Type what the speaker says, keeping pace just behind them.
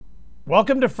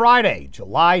Welcome to Friday,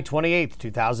 July 28th,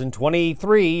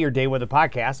 2023, your Day Weather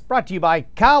Podcast, brought to you by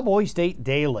Cowboy State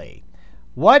Daily.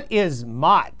 What is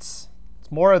MOTS?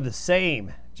 It's more of the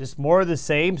same, just more of the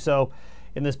same. So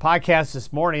in this podcast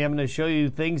this morning, I'm going to show you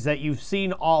things that you've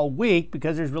seen all week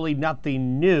because there's really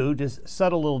nothing new, just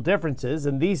subtle little differences.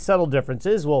 And these subtle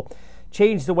differences will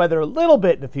change the weather a little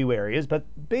bit in a few areas,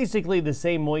 but basically the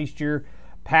same moisture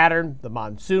pattern, the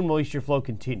monsoon moisture flow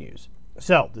continues.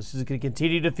 So this is going to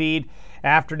continue to feed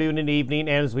afternoon and evening.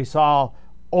 And as we saw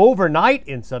overnight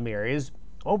in some areas,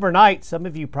 overnight, some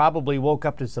of you probably woke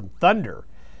up to some thunder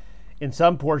in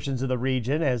some portions of the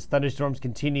region as thunderstorms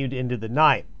continued into the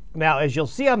night. Now, as you'll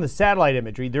see on the satellite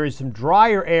imagery, there is some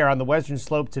drier air on the western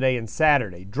slope today and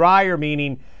Saturday. Drier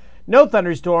meaning no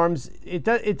thunderstorms. It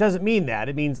doesn't mean that.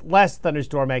 It means less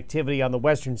thunderstorm activity on the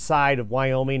western side of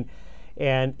Wyoming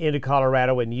and into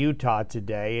Colorado and Utah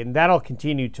today, and that'll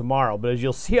continue tomorrow. But as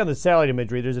you'll see on the satellite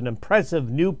imagery, there's an impressive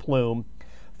new plume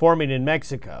forming in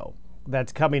Mexico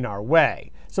that's coming our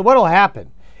way. So what'll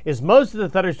happen is most of the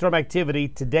thunderstorm activity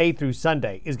today through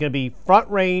Sunday is going to be front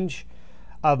range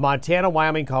of Montana,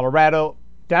 Wyoming, Colorado,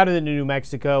 down into New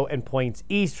Mexico, and points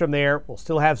east from there. We'll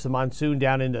still have some monsoon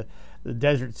down into the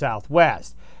desert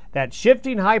southwest. That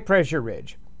shifting high pressure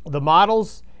ridge, the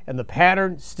models and the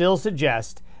pattern still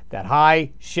suggest that high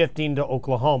shifting to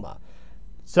Oklahoma.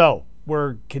 So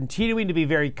we're continuing to be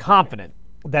very confident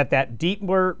that that deep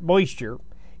moisture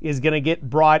is going to get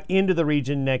brought into the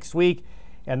region next week,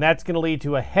 and that's going to lead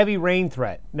to a heavy rain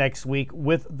threat next week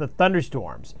with the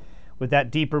thunderstorms. With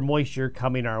that deeper moisture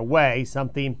coming our way,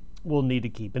 something we'll need to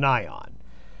keep an eye on.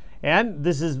 And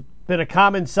this has been a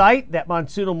common sight, that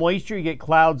monsoonal moisture. You get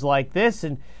clouds like this,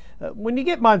 and when you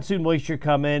get monsoon moisture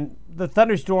come in, the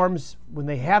thunderstorms, when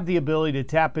they have the ability to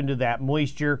tap into that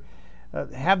moisture,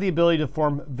 have the ability to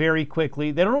form very quickly.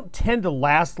 They don't tend to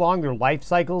last long. Their life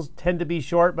cycles tend to be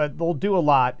short, but they'll do a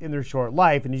lot in their short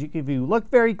life. And if you look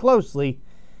very closely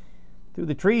through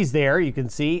the trees there, you can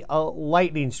see a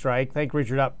lightning strike. Thank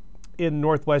Richard up in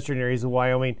northwestern areas of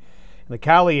Wyoming, in the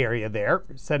Cowley area there,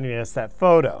 sending us that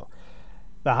photo.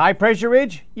 The high pressure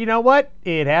ridge, you know what?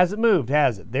 It hasn't moved,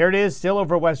 has it? There it is, still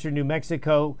over western New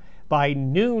Mexico by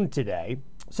noon today.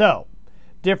 So,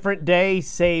 different day,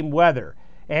 same weather.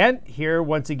 And here,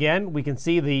 once again, we can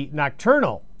see the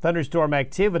nocturnal thunderstorm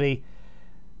activity.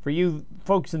 For you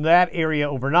folks in that area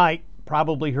overnight,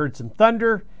 probably heard some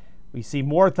thunder. We see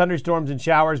more thunderstorms and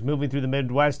showers moving through the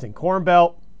Midwest and Corn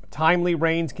Belt. Timely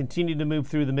rains continue to move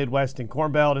through the Midwest and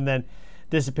Corn Belt, and then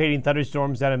dissipating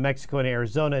thunderstorms out of Mexico and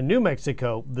Arizona and New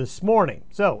Mexico this morning.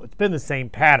 So it's been the same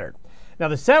pattern. Now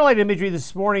the satellite imagery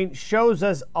this morning shows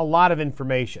us a lot of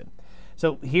information.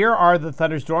 So here are the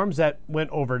thunderstorms that went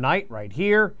overnight right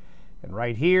here, and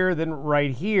right here, then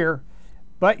right here.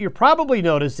 But you're probably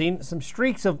noticing some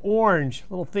streaks of orange,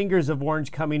 little fingers of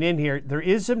orange coming in here. There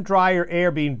is some drier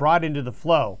air being brought into the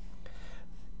flow.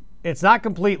 It's not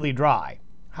completely dry.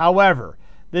 However,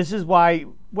 this is why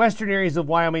western areas of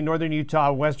Wyoming, northern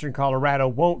Utah, western Colorado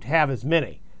won't have as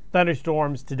many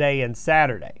thunderstorms today and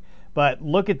Saturday. But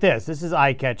look at this. This is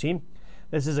eye-catching.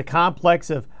 This is a complex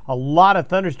of a lot of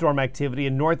thunderstorm activity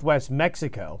in northwest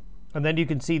Mexico. And then you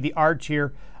can see the arch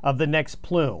here of the next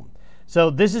plume. So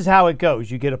this is how it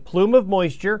goes. You get a plume of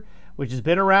moisture, which has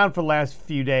been around for the last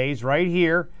few days right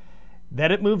here.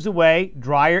 Then it moves away.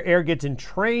 Drier air gets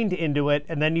entrained into it,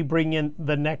 and then you bring in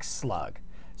the next slug.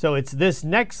 So it's this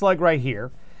next slug right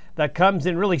here that comes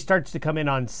in, really starts to come in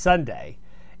on Sunday,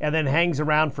 and then hangs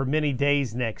around for many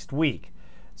days next week.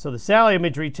 So the satellite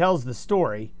imagery tells the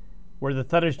story where the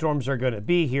thunderstorms are going to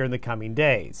be here in the coming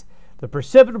days. The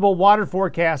precipitable water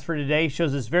forecast for today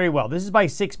shows us very well. This is by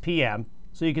 6 p.m.,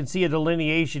 so you can see a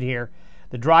delineation here.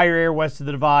 The drier air west of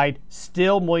the divide,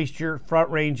 still moisture,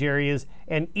 front range areas,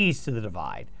 and east of the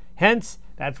divide. Hence,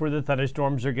 that's where the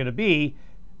thunderstorms are going to be.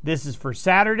 This is for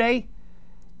Saturday,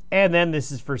 and then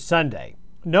this is for Sunday.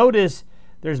 Notice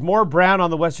there's more brown on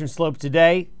the western slope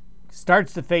today,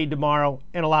 starts to fade tomorrow,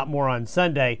 and a lot more on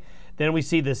Sunday. Then we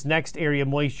see this next area of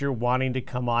moisture wanting to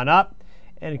come on up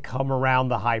and come around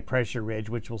the high pressure ridge,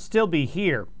 which will still be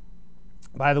here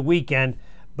by the weekend,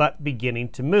 but beginning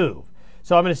to move.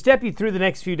 So I'm going to step you through the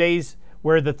next few days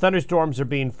where the thunderstorms are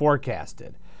being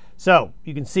forecasted. So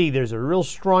you can see there's a real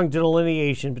strong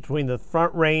delineation between the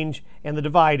front range and the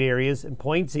divide areas and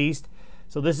points east.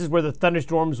 So this is where the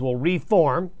thunderstorms will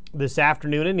reform this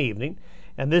afternoon and evening.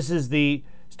 And this is the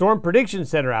Storm Prediction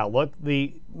Center outlook.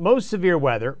 The most severe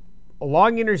weather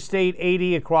along Interstate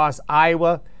 80 across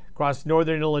Iowa, across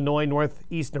northern Illinois,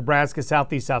 northeast Nebraska,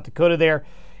 southeast South Dakota there,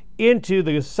 into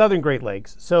the southern Great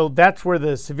Lakes. So that's where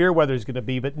the severe weather is going to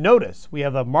be. But notice we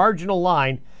have a marginal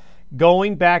line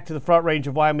going back to the Front Range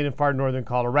of Wyoming and far northern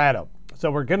Colorado. So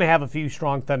we're going to have a few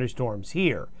strong thunderstorms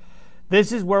here.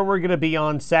 This is where we're going to be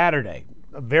on Saturday.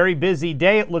 A very busy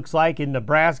day, it looks like, in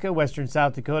Nebraska, western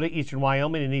South Dakota, eastern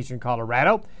Wyoming, and eastern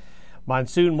Colorado.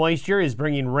 Monsoon moisture is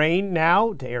bringing rain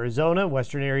now to Arizona,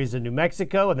 western areas of New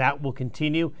Mexico, and that will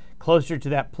continue closer to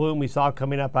that plume we saw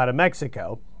coming up out of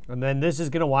Mexico. And then this is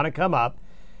going to want to come up,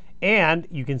 and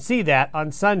you can see that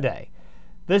on Sunday.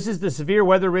 This is the severe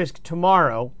weather risk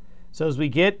tomorrow. So as we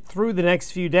get through the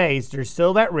next few days, there's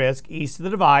still that risk east of the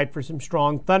divide for some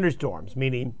strong thunderstorms,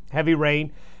 meaning heavy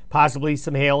rain, possibly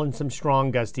some hail, and some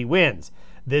strong gusty winds.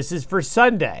 This is for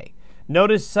Sunday.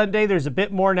 Notice Sunday there's a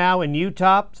bit more now in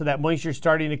Utah, so that moisture is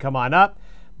starting to come on up.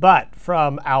 But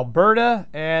from Alberta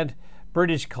and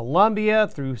British Columbia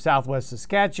through southwest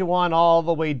Saskatchewan all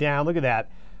the way down, look at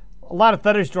that. A lot of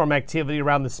thunderstorm activity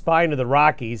around the spine of the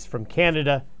Rockies from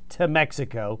Canada to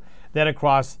Mexico, then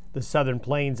across the southern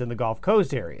plains and the Gulf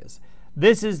Coast areas.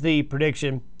 This is the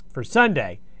prediction for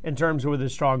Sunday in terms of where the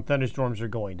strong thunderstorms are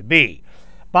going to be.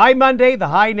 By Monday, the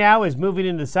high now is moving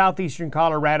into southeastern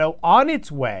Colorado on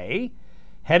its way,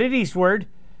 headed eastward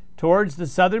towards the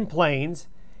southern plains.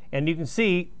 And you can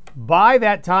see by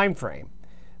that time frame,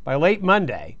 by late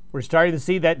Monday, we're starting to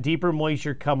see that deeper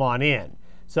moisture come on in.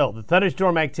 So the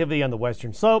thunderstorm activity on the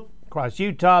western slope, across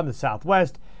Utah and the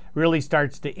southwest, really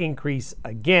starts to increase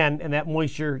again, and that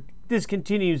moisture just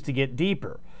continues to get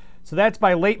deeper. So that's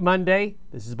by late Monday.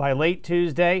 This is by late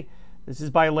Tuesday. This is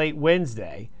by late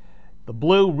Wednesday. The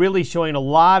blue really showing a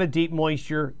lot of deep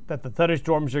moisture that the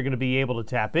thunderstorms are going to be able to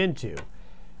tap into.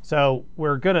 So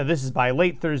this is by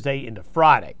late Thursday into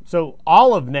Friday. So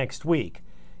all of next week,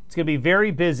 it's going to be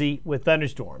very busy with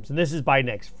thunderstorms, and this is by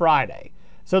next Friday.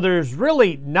 So there's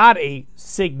really not a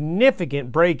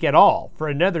significant break at all for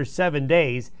another 7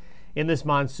 days in this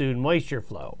monsoon moisture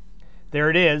flow. There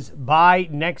it is. By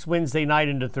next Wednesday night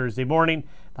into Thursday morning,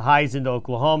 the highs into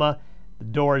Oklahoma, the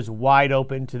door is wide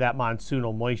open to that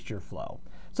monsoonal moisture flow.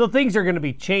 So things are going to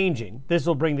be changing. This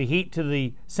will bring the heat to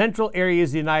the central areas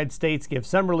of the United States, give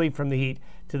some relief from the heat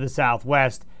to the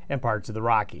southwest and parts of the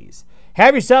Rockies.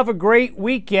 Have yourself a great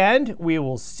weekend. We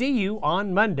will see you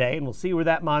on Monday, and we'll see where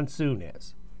that monsoon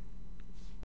is.